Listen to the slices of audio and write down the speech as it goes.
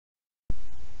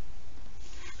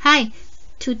Hi,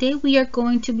 today we are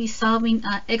going to be solving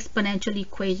exponential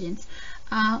equations.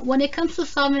 When it comes to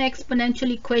solving exponential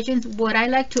equations, what I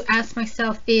like to ask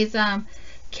myself is,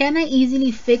 can I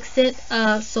easily fix it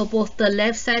so both the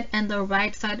left side and the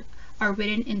right side are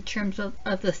written in terms of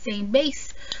the same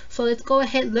base? So let's go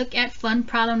ahead and look at fun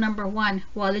problem number 1.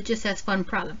 Well, it just says fun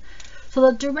problem. So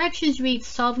the directions read: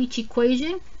 solve each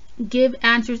equation, give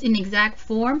answers in exact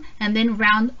form, and then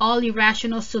round all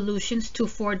irrational solutions to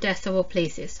 4 decimal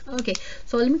places. Okay,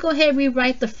 so let me go ahead and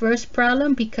rewrite the first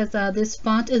problem because this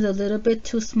font is a little bit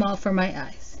too small for my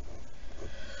eyes.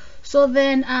 So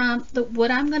then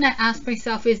what I'm gonna ask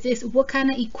myself is this: what kind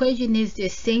of equation is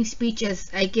this? Same speech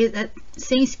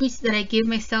that I give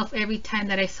myself every time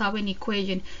that I solve an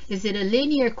equation. Is it a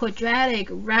linear, quadratic,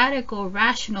 radical,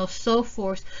 rational, so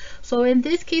forth? So in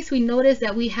this case, we notice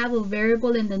that we have a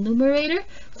variable in the numerator,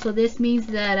 so this means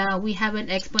that we have an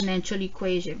exponential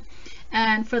equation.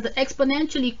 And for the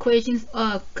exponential equations,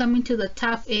 coming to the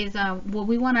top is what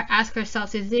we want to ask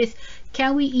ourselves is this: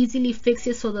 can we easily fix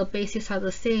it so the bases are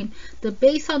the same? The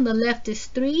base on the left is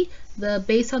 3, the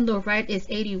base on the right is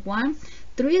 81.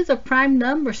 3 is a prime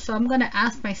number, so I'm going to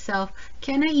ask myself,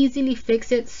 can I easily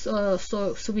fix it so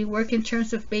we work in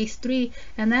terms of base 3?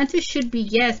 And the answer should be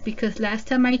yes, because last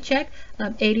time I checked,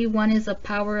 81 is a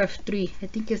power of 3. I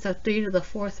think it's a 3 to the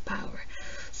 4th power.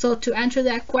 So to answer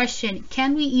that question,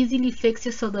 can we easily fix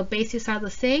it so the bases are the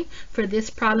same? For this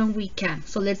problem, we can.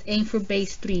 So let's aim for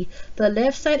base 3. The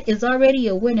left side is already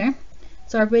a winner.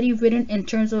 It's already written in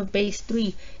terms of base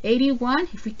 3. 81,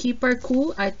 if we keep our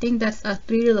cool, I think that's a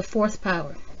 3 to the 4th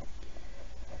power.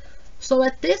 So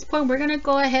at this point, we're going to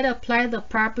go ahead and apply the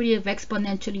property of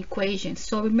exponential equations.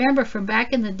 So remember, from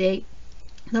back in the day,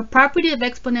 the property of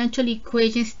exponential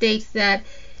equations states that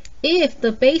if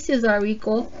the bases are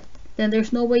equal, then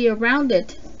there's no way around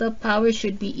it. The power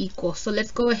should be equal. So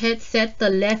let's go ahead, set the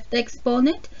left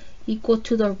exponent equal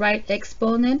to the right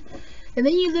exponent. And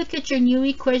then you look at your new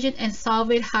equation and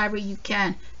solve it however you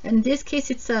can. In this case,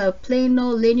 it's a plain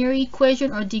old linear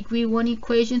equation or degree 1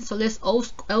 equation. So let's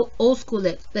old school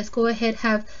it. Let's go ahead,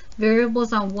 have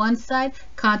variables on one side,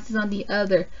 constants on the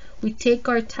other. We take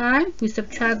our time, we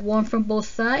subtract 1 from both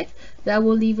sides. That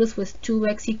will leave us with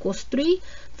 2x equals 3.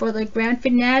 For the grand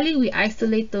finale, we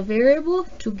isolate the variable.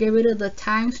 To get rid of the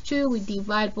times 2, we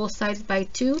divide both sides by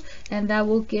 2, and that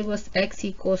will give us x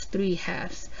equals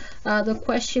 3/2. The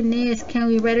question is, can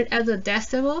we write it as a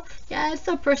decimal? Yeah, it's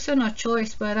a personal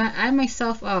choice, but I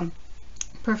myself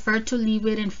prefer to leave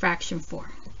it in fraction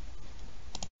form.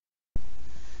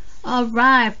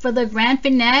 Alright, for the grand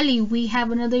finale, we have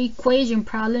another equation.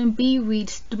 Problem B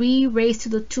reads 3 raised to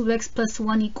the 2x plus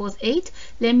 1 equals 8.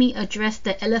 Let me address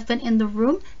the elephant in the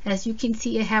room. As you can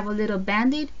see, I have a little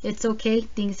band-aid. It's okay,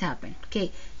 things happen.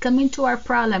 Okay, coming to our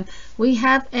problem. We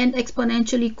have an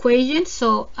exponential equation,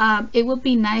 so it would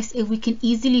be nice if we can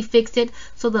easily fix it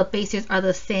so the bases are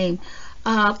the same.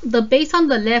 The base on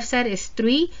the left side is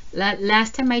 3.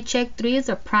 Last time I checked, 3 is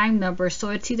a prime number, so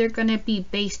it's either going to be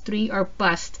base 3 or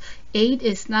bust. 8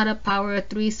 is not a power of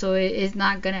 3, so it is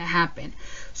not going to happen.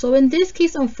 So in this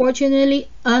case, unfortunately,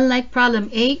 unlike problem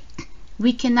 8,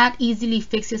 we cannot easily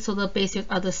fix it so the bases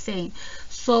are the same.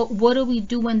 So what do we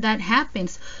do when that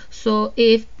happens? So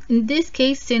if in this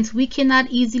case, since we cannot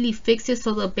easily fix it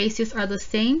so the bases are the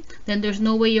same, then there's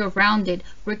no way around it.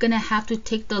 We're going to have to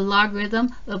take the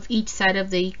logarithm of each side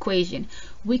of the equation.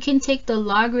 We can take the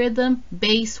logarithm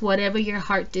base whatever your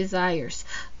heart desires.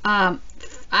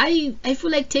 I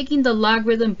feel like taking the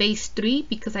logarithm base 3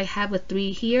 because I have a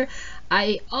 3 here.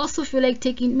 I also feel like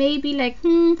taking maybe like,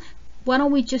 why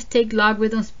don't we just take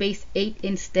logarithms base 8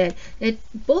 instead?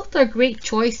 Both are great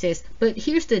choices, but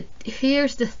here's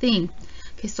the thing.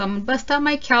 Okay, so I'm gonna bust out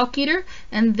my calculator,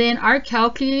 and then our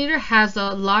calculator has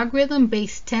a logarithm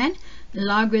base 10 and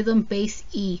logarithm base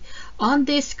e. On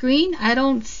this screen, I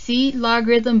don't see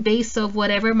logarithm base of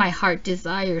whatever my heart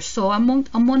desires, so I'm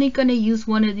only gonna use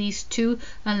one of these two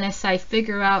unless I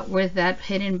figure out where that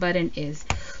hidden button is.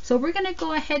 So we're gonna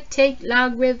go ahead, take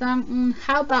logarithm,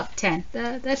 how about 10?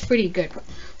 That's pretty good.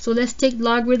 So let's take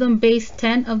logarithm base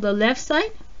 10 of the left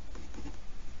side,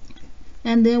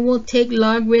 and then we'll take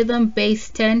logarithm base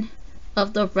 10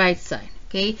 of the right side.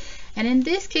 Okay, and in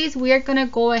this case, we are going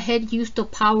to go ahead and use the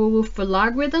power rule for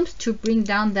logarithms to bring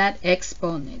down that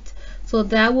exponent. So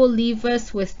that will leave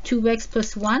us with 2x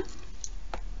plus 1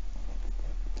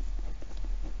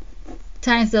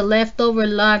 times the leftover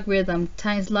logarithm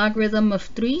times logarithm of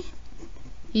 3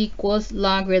 equals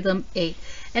logarithm 8.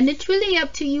 And it's really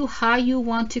up to you how you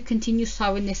want to continue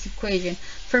solving this equation.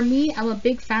 For me, I'm a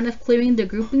big fan of clearing the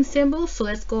grouping symbol, so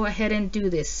let's go ahead and do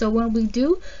this. So when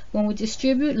we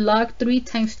distribute log 3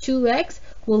 times 2x,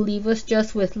 will leave us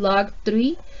just with log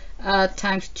 3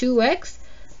 times 2x.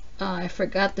 I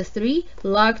forgot the 3.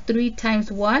 Log 3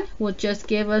 times 1 will just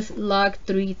give us log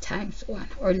 3 times 1,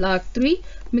 or log 3.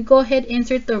 Let me go ahead and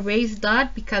insert the raised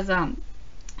dot because the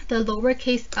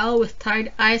lowercase l with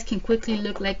tired eyes can quickly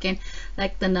look like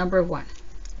the number 1.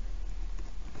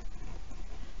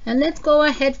 And let's go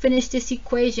ahead finish this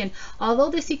equation.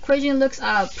 Although this equation looks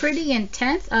pretty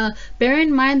intense, bear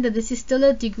in mind that this is still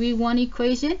a degree 1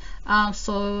 equation.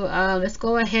 Let's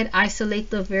go ahead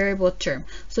isolate the variable term.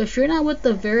 So if you're not with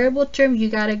the variable term, you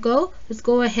gotta go. Let's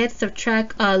go ahead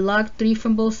subtract log 3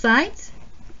 from both sides.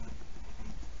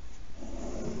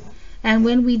 And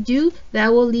when we do,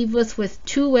 that will leave us with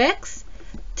 2x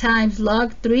times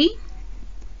log 3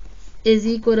 is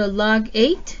equal to log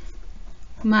 8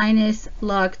 minus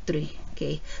log 3.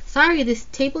 Okay, sorry, this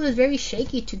table is very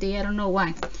shaky today. I don't know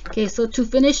why. Okay, so to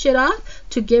finish it off,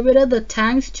 to get rid of the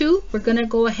times 2, we're going to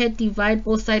go ahead divide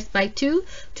both sides by 2.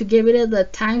 To get rid of the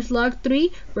times log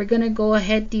 3, we're going to go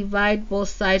ahead divide both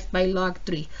sides by log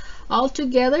 3.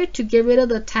 Altogether, to get rid of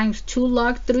the times 2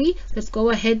 log 3, let's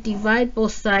go ahead divide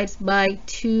both sides by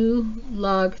 2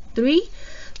 log 3.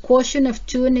 Quotient of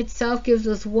 2 in itself gives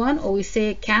us 1, or we say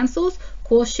it cancels.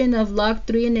 Quotient of log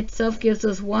 3 in itself gives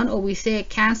us 1, or we say it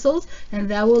cancels, and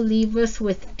that will leave us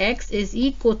with x is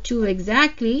equal to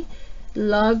exactly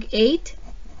log 8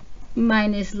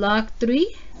 minus log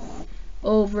 3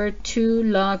 over 2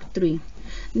 log 3.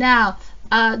 Now,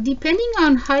 depending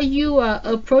on how you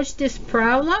approach this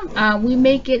problem, we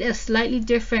may get a slightly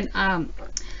different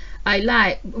I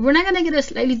lied. We're not gonna get a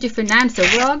slightly different answer.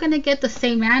 We're all gonna get the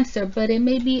same answer, but it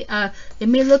may be it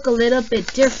may look a little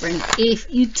bit different. If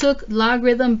you took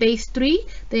logarithm base 3,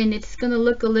 then it's gonna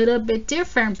look a little bit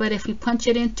different. But if we punch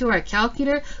it into our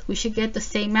calculator, we should get the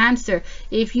same answer.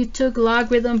 If you took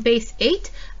logarithm base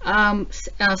 8,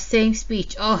 same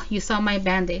speech. Oh, you saw my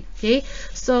band-aid. Okay,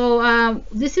 so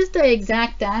this is the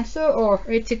exact answer, or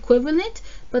its equivalent.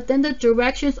 But then the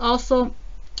directions also,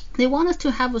 they want us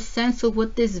to have a sense of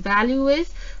what this value is.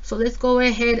 So let's go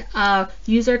ahead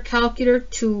use our calculator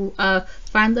to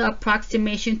find the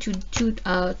approximation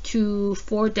to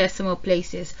 4 decimal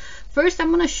places. First, I'm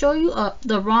going to show you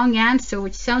the wrong answer,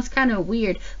 which sounds kind of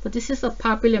weird, but this is a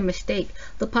popular mistake.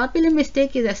 The popular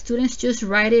mistake is that students just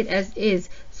write it as is.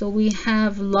 So we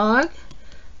have log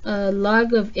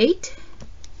of 8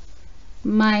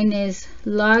 minus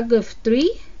log of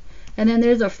 3, and then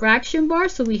there's a fraction bar,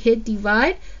 so we hit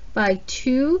divide by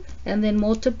 2 and then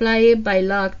multiply it by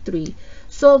log 3.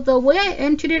 So the way I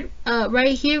entered it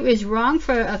right here is wrong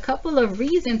for a couple of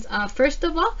reasons. First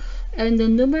of all, in the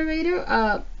numerator,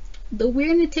 we're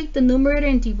going to take the numerator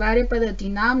and divide it by the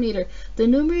denominator. The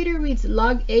numerator reads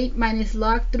log 8 minus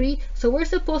log 3, so we're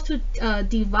supposed to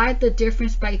divide the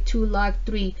difference by 2 log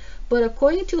 3. But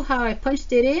according to how I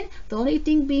punched it in, the only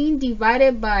thing being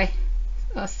divided by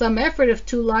some effort of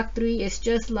 2 log 3 is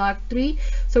just log 3.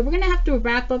 So we're going to have to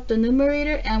wrap up the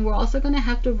numerator, and we're also going to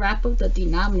have to wrap up the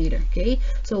denominator. Okay,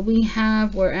 so we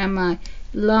have, where am I,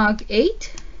 log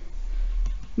 8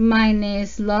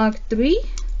 minus log 3.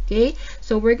 Okay,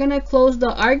 so we're going to close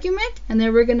the argument, and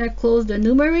then we're going to close the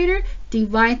numerator,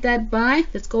 divide that by,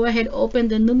 let's go ahead, open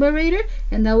the numerator,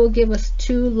 and that will give us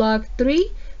 2 log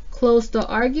 3. Close the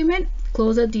argument,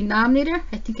 close the denominator.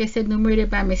 I think I said numerator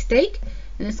by mistake.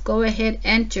 And let's go ahead,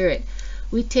 enter it.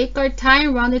 We take our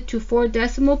time, round it to 4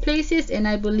 decimal places, and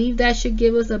I believe that should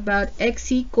give us about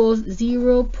x equals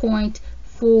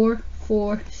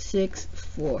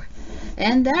 0.4464.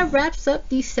 And that wraps up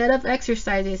the set of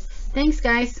exercises. Thanks,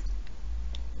 guys.